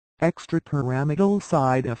Extrapyramidal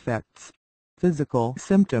side effects. Physical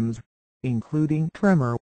symptoms, including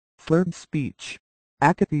tremor, slurred speech,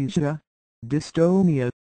 akathisia,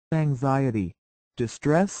 dystonia, anxiety,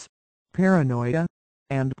 distress, paranoia,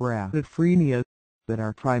 and bradyphrenia, that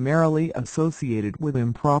are primarily associated with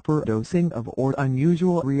improper dosing of or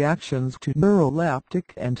unusual reactions to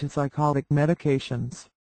neuroleptic antipsychotic medications.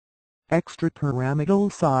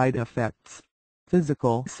 Extrapyramidal side effects.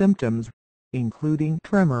 Physical symptoms, including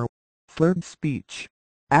tremor, slurred speech,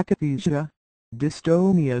 akathisia,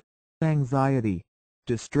 dystonia, anxiety,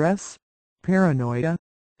 distress, paranoia,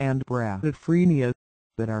 and bradyphrenia,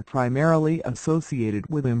 that are primarily associated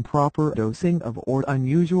with improper dosing of or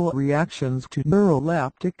unusual reactions to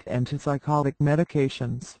neuroleptic antipsychotic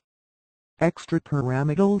medications.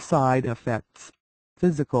 Extrapyramidal side effects.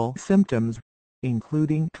 Physical symptoms,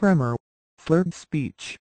 including tremor, slurred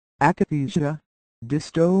speech, akathisia,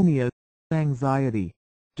 dystonia, anxiety,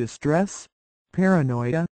 distress,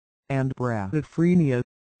 paranoia, and bradyphrenia,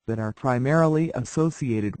 that are primarily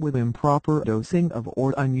associated with improper dosing of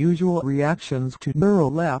or unusual reactions to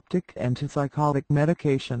neuroleptic antipsychotic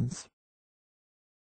medications.